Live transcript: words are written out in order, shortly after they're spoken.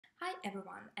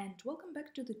everyone, and welcome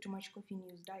back to the Too Much Coffee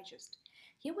News Digest.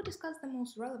 Here we discuss the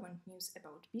most relevant news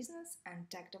about business and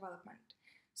tech development.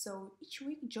 So each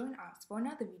week join us for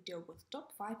another video with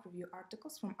top 5 review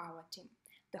articles from our team.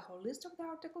 The whole list of the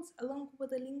articles along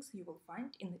with the links you will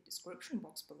find in the description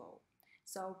box below.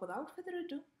 So without further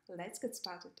ado, let's get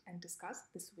started and discuss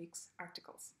this week's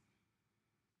articles.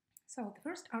 So the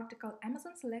first article,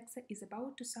 Amazon's Alexa is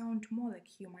about to sound more like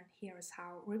human. Here's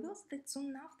how. Reveals that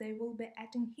soon enough they will be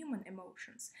adding human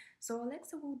emotions. So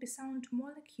Alexa will be sound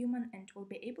more like human and will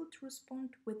be able to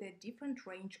respond with a different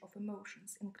range of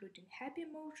emotions, including happy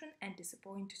emotion and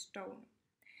disappointed tone.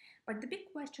 But the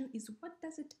big question is, what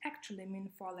does it actually mean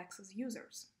for Alexa's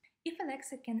users? If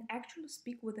Alexa can actually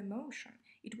speak with emotion,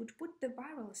 it would put the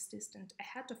viral assistant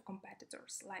ahead of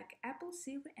competitors like Apple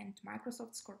Siri and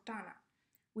Microsoft's Cortana,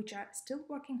 which are still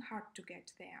working hard to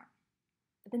get there.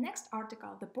 The next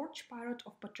article, The Porch Pirate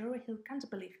of Potteri Hill Can't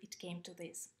Believe It Came to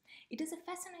This. It is a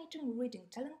fascinating reading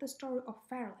telling the story of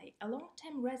Fairley, a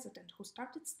long-time resident who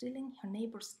started stealing her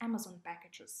neighbor's Amazon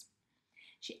packages.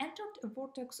 She entered a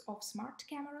vortex of smart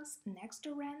cameras,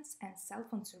 next-door rents and cell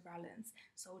phone surveillance,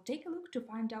 so take a look to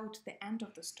find out the end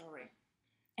of the story.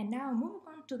 And now moving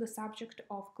on to the subject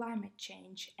of climate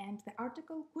change and the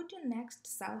article, Could Your Next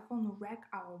Cell Phone Wreck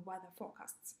Our Weather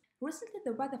Forecasts? Recently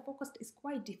the weather forecast is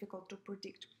quite difficult to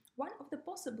predict. One of the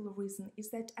possible reasons is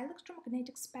that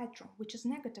electromagnetic spectrum, which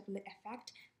negatively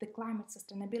affect the climate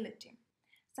sustainability.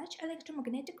 Such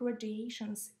electromagnetic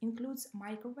radiations includes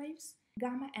microwaves,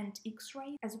 gamma and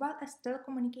X-ray, as well as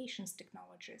telecommunications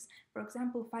technologies, for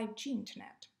example 5G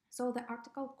internet. So the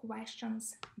article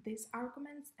questions these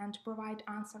arguments and provide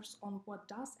answers on what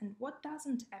does and what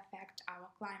doesn't affect our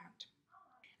climate.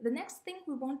 The next thing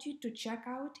we want you to check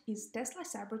out is Tesla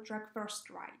Cybertruck First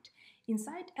Ride,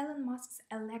 inside Elon Musk's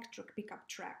electric pickup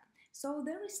truck. So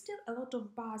there is still a lot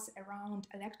of buzz around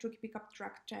electric pickup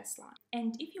truck Tesla.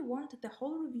 And if you want the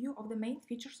whole review of the main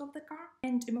features of the car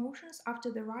and emotions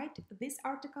after the ride, this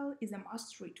article is a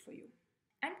must-read for you.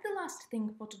 And the last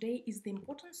thing for today is the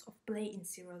importance of play in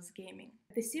serious gaming.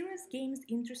 The serious games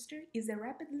industry is a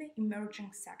rapidly emerging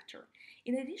sector.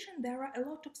 In addition, there are a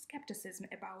lot of skepticism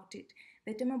about it,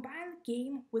 that a mobile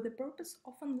game with a purpose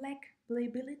often lack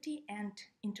playability and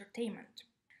entertainment.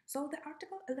 So the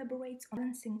article elaborates on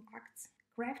balancing acts,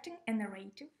 crafting a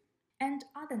narrative, and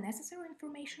other necessary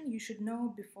information you should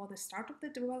know before the start of the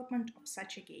development of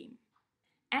such a game.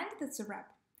 And that's a wrap.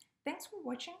 Thanks for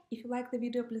watching. If you like the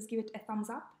video, please give it a thumbs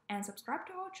up and subscribe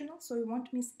to our channel so you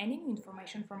won't miss any new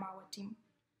information from our team.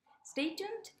 Stay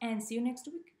tuned and see you next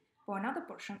week for another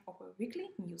portion of our weekly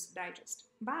news digest.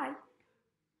 Bye!